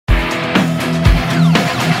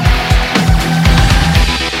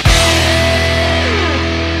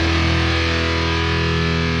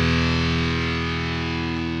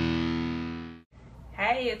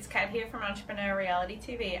Entrepreneur Reality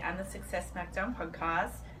TV and the Success Smackdown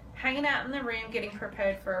podcast, hanging out in the room, getting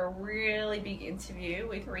prepared for a really big interview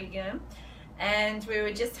with Regan. And we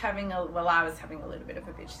were just I was having a little bit of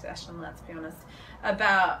a bitch session, let's be honest,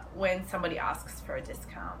 about when somebody asks for a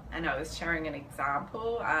discount. And I was sharing an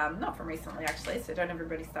example, not from recently actually, so don't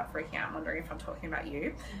everybody start freaking out and wondering if I'm talking about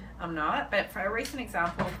you. I'm not, but for a recent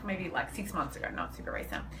example, maybe like 6 months ago, not super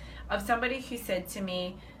recent, of somebody who said to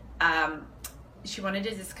me, she wanted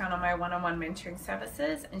a discount on my one-on-one mentoring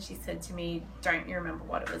services, and she said to me, don't you remember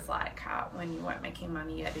what it was like when you weren't making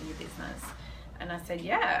money yet in your business? And I said,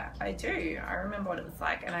 yeah, I do. I remember what it was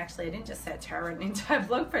like. And actually, I didn't just say it to her, I wrote an entire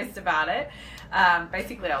blog post about it.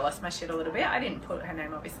 Basically, I lost my shit a little bit. I didn't put her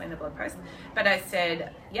name, obviously, in the blog post. But I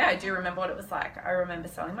said, yeah, I do remember what it was like. I remember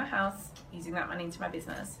selling my house, using that money into my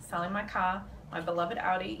business, selling my car, my beloved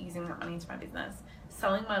Audi, using that money into my business,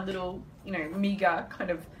 selling my little, meager, kind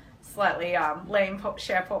of slightly lame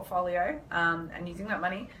share portfolio, and using that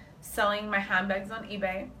money, selling my handbags on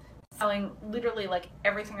eBay, selling literally like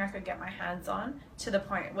everything I could get my hands on, to the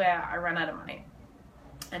point where I ran out of money.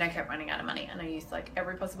 And I kept running out of money, and I used like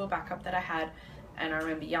every possible backup that I had. And I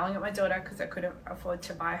remember yelling at my daughter because I couldn't afford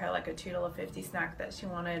to buy her like a $2.50 snack that she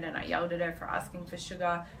wanted, and I yelled at her for asking for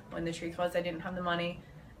sugar when the truth was I didn't have the money.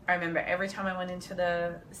 I remember every time I went into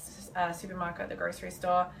the supermarket, the grocery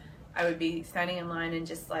store, I would be standing in line and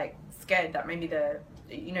just like scared that maybe the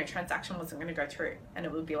transaction wasn't going to go through, and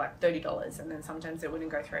it would be like $30, and then sometimes it wouldn't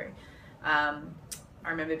go through. I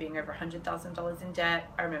remember being over $100,000 in debt.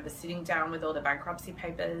 I remember sitting down with all the bankruptcy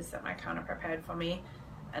papers that my accountant prepared for me,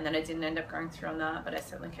 and then I didn't end up going through on that, but I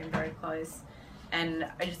certainly came very close. And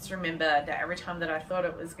I just remember that every time that I thought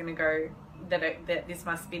it was going to go, that this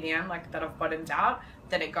must be the end, like that I've bottomed out,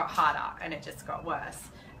 that it got harder and it just got worse.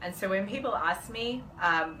 And so when people ask me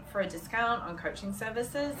for a discount on coaching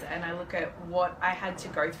services, and I look at what I had to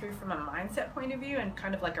go through from a mindset point of view and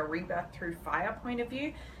kind of like a rebirth through fire point of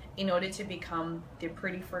view, in order to become the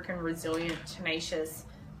pretty freaking resilient, tenacious,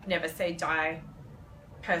 never say die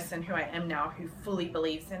person who I am now, who fully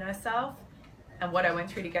believes in herself, and what I went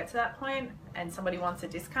through to get to that point, and somebody wants a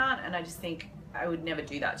discount, and I just think I would never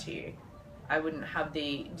do that to you. I wouldn't have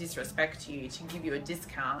the disrespect to you to give you a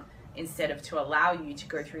discount instead of to allow you to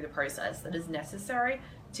go through the process that is necessary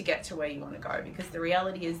to get to where you want to go. Because the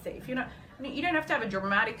reality is that if you're not, you don't have to have a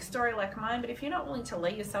dramatic story like mine, but if you're not willing to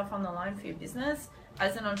lay yourself on the line for your business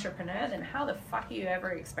as an entrepreneur, then how the fuck are you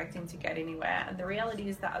ever expecting to get anywhere? And the reality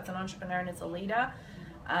is that as an entrepreneur and as a leader,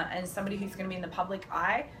 and somebody who's going to be in the public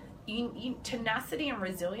eye, tenacity and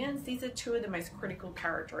resilience, these are two of the most critical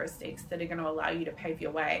characteristics that are going to allow you to pave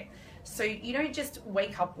your way. So you don't just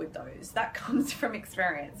wake up with those. That comes from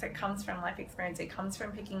experience. It comes from life experience. It comes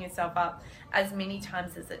from picking yourself up as many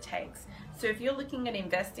times as it takes. So if you're looking at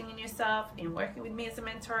investing in yourself, in working with me as a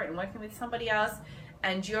mentor, and working with somebody else,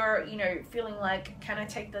 and you're, feeling like, can I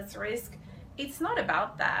take this risk? It's not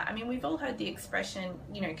about that. I mean, we've all heard the expression,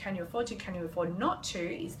 can you afford to, can you afford not to,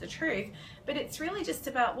 is the truth. But it's really just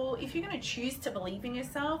about, well, if you're going to choose to believe in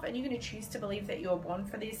yourself, and you're going to choose to believe that you're born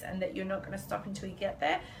for this and that you're not going to stop until you get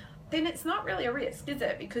there, then it's not really a risk, is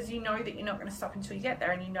it? Because you know that you're not going to stop until you get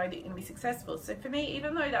there, and you know that you're going to be successful. So for me,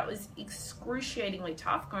 even though that was excruciatingly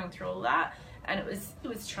tough going through all that, and it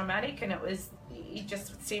was traumatic, and it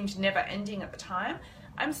just seemed never ending at the time,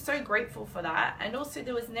 I'm so grateful for that. And also,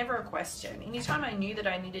 there was never a question. Anytime I knew that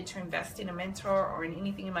I needed to invest in a mentor or in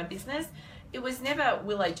anything in my business, it was never,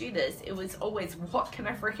 will I do this? It was always, what can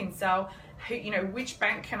I freaking sell? Which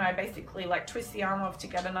bank can I basically like twist the arm of to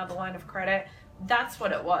get another line of credit? That's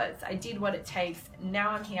what it was. I did what it takes. Now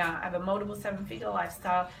I'm here. I have a multiple 7-figure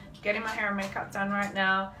lifestyle, getting my hair and makeup done right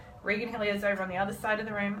now. Regan Hillier's over on the other side of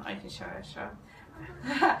the room. I can show her.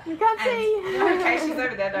 You can't see. Okay, she's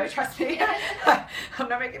over there though, trust me. I'm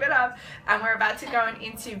not making it up. And we're about to go and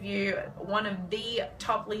interview one of the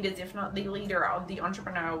top leaders, if not the leader of the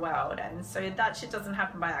entrepreneurial world. And so that shit doesn't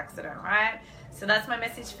happen by accident, right? So that's my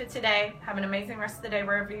message for today. Have an amazing rest of the day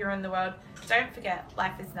wherever you're in the world. Don't forget,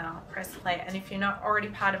 life is now. Press play. And if you're not already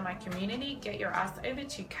part of my community, get your ass over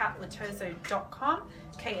to katloterzo.com,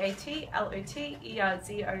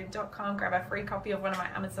 KATLOTERZO.com. Grab a free copy of one of my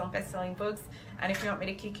Amazon best-selling books. And if you want me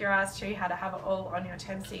to kick your ass, show you how to have it all on your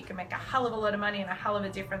terms so you can make a hell of a lot of money and a hell of a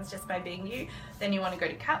difference just by being you, then you want to go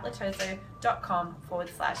to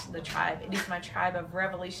katloterzo.com/the tribe. It is my tribe of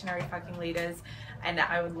revolutionary fucking leaders, and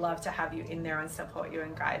I would love to have you in there and support you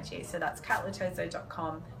and guide you. So that's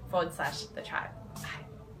katloterzo.com/the tribe.